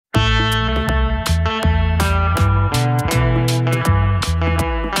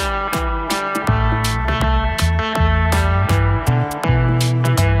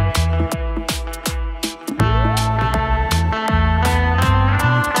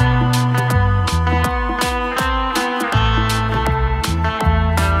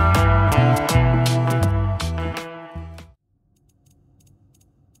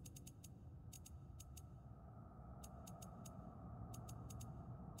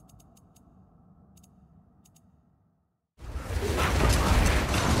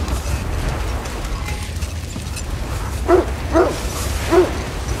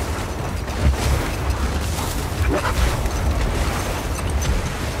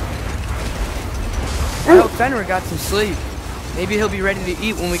I hope Fenrir got some sleep. Maybe he'll be ready to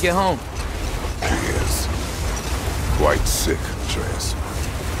eat when we get home. He is quite sick, Atreus.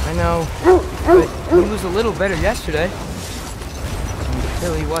 I know, but he was a little better yesterday.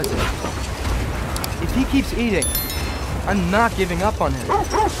 Until he wasn't. If he keeps eating, I'm not giving up on him.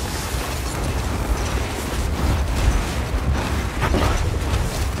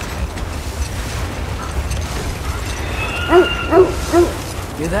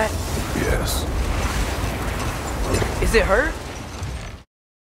 Hear that? Yes. Is it hurt?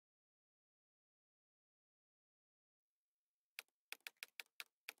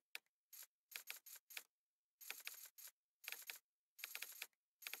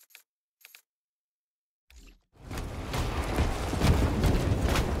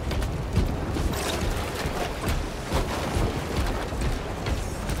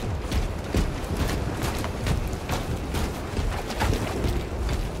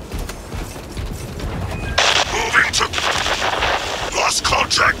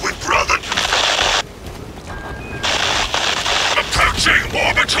 Contact with brother. Approaching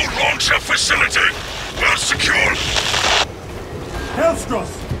orbital launcher facility. Well secured.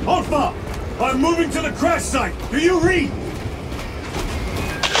 Hellstross! Alpha! I'm moving to the crash site! Do you read?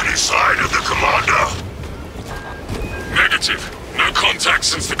 Any sign of the commander? Negative. No contact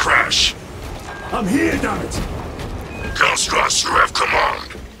since the crash. I'm here, damn it! Hellstross, you have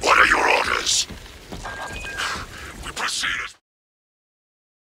command. What are your orders? We proceed as...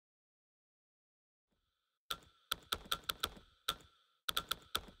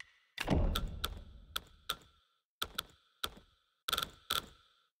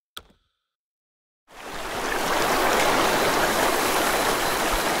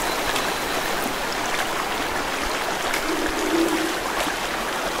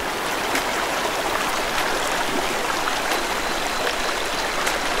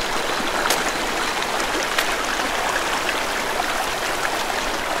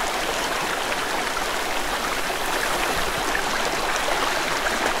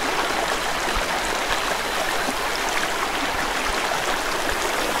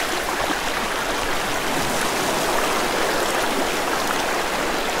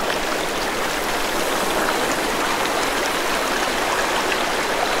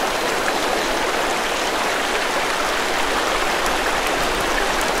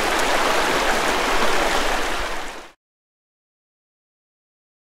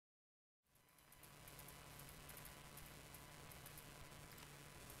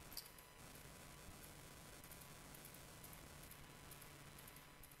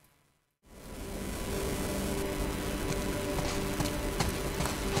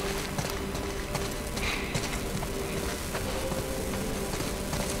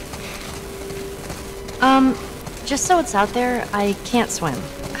 Just so it's out there, I can't swim.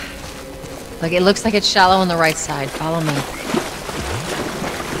 Look, it looks like it's shallow on the right side. Follow me.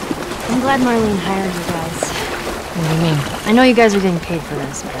 I'm glad Marlene hired you guys. What do you mean? I know you guys are getting paid for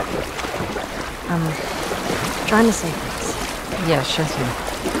this, but I'm trying to save things. Yeah, sure thing.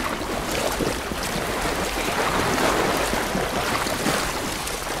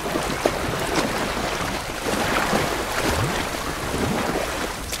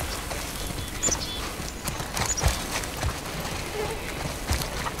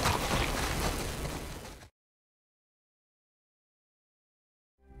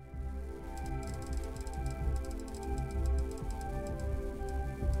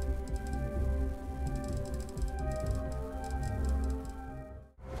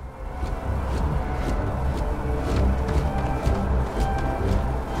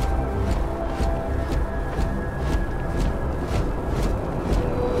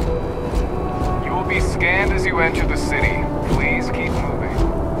 Scanned as you enter the city. Please keep moving.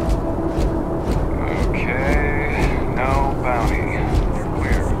 Okay, no bounty. You're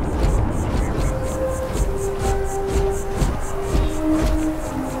clear.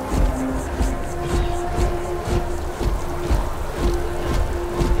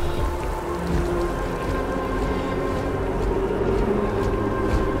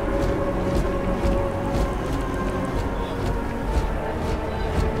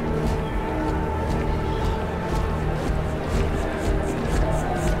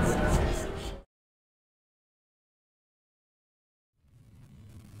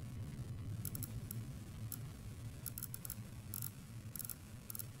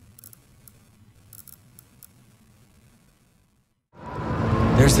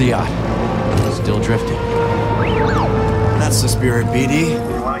 There's the yacht. Still drifting. That's the spirit, BD.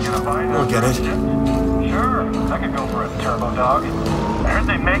 We'll get it. Sure, I could go for a turbo dog. I heard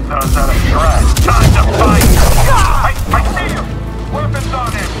they make those out of trash. Time to fight! I see you! Weapons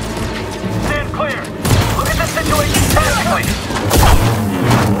on him! Stand clear! situation tactically.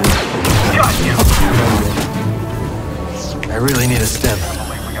 Got you. I really need a stem.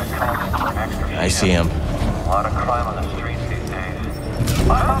 We got conscious of an extra. I see him. A lot of crime on the streets these days.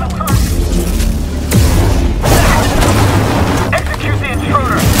 I'm on the target. Execute the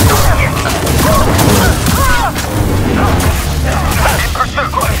intruder. In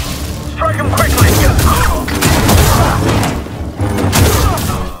pursuit. Strike him quickly.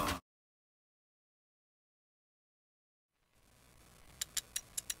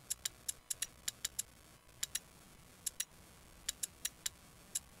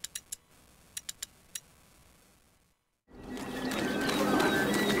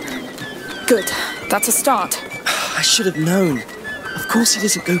 Good. That's a start. I should have known. Of course he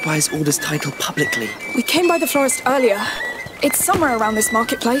doesn't go by his orders title publicly. We came by the florist earlier. It's somewhere around this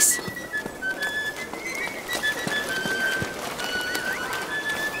marketplace.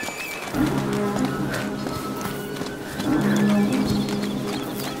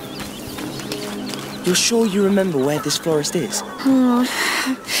 You're sure you remember where this florist is?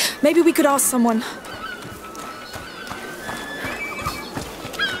 Maybe we could ask someone.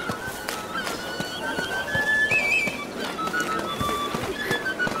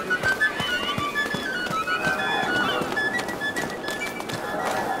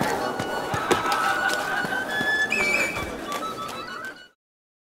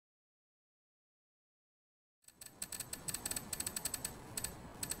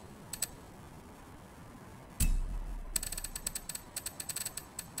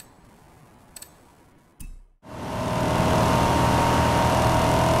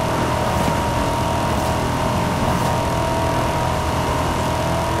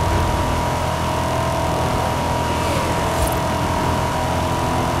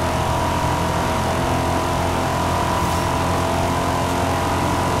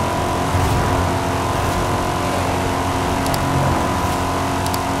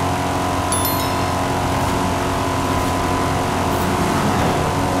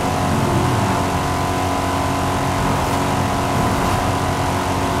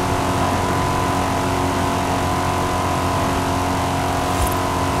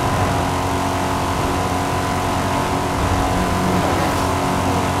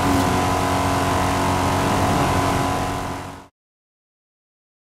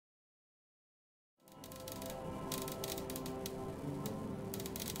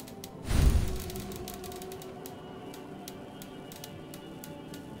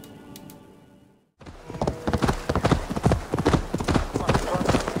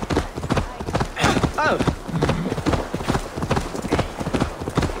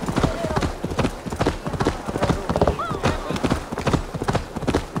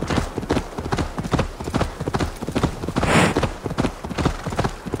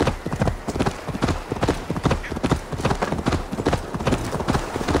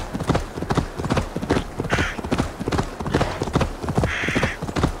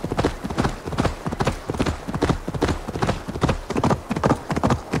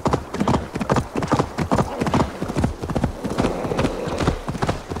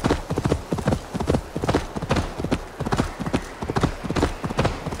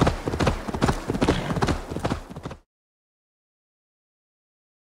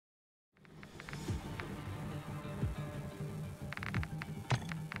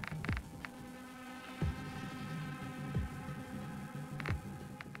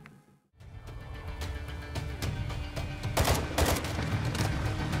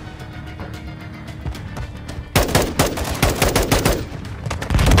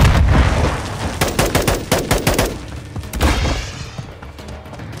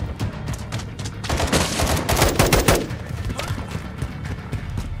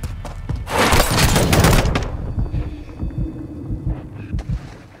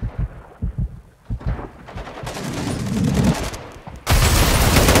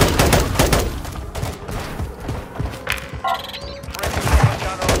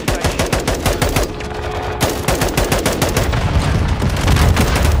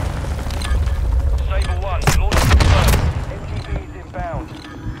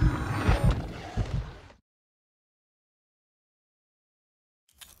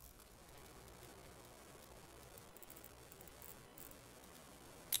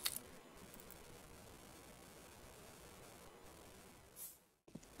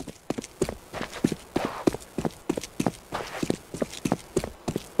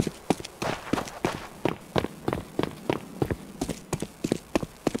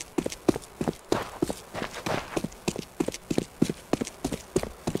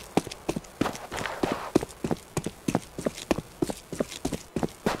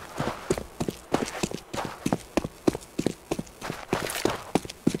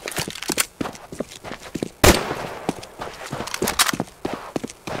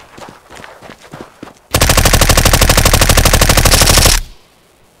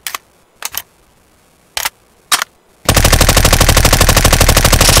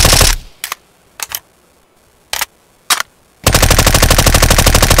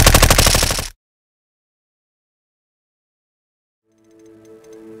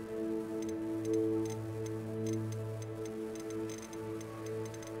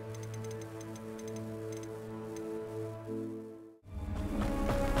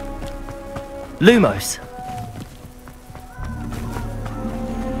 Lumos.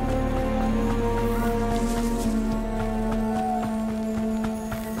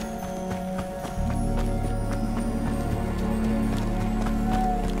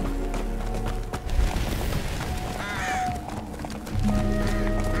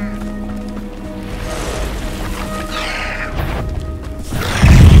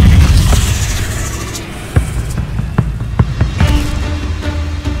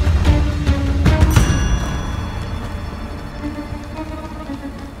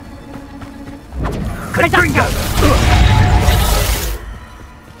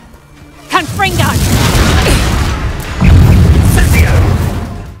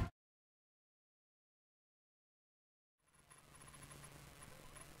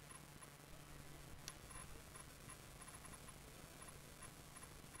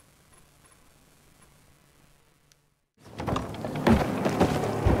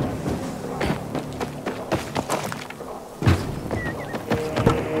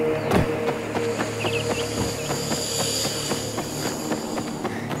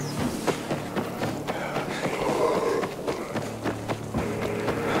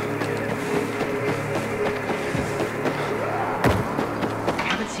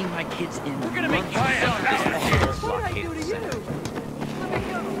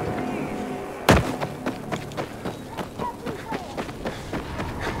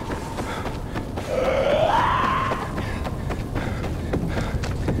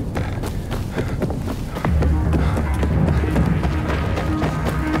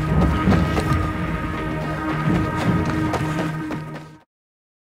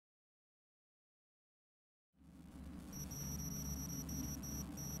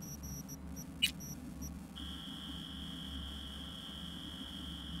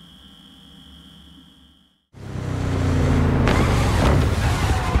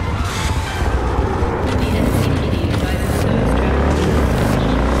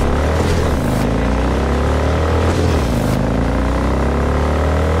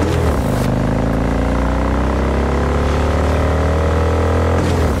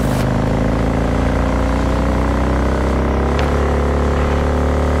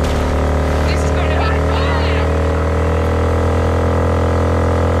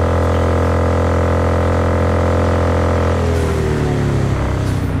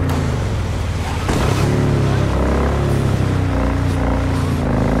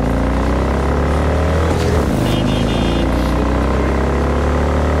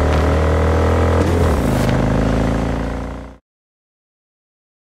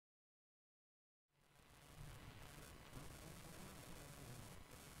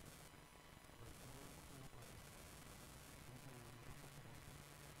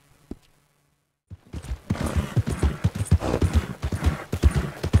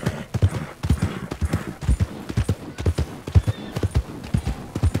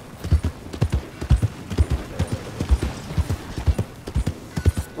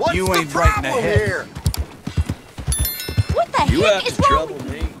 You ain't right in the head. What the heck is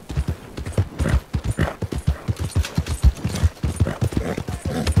wrong?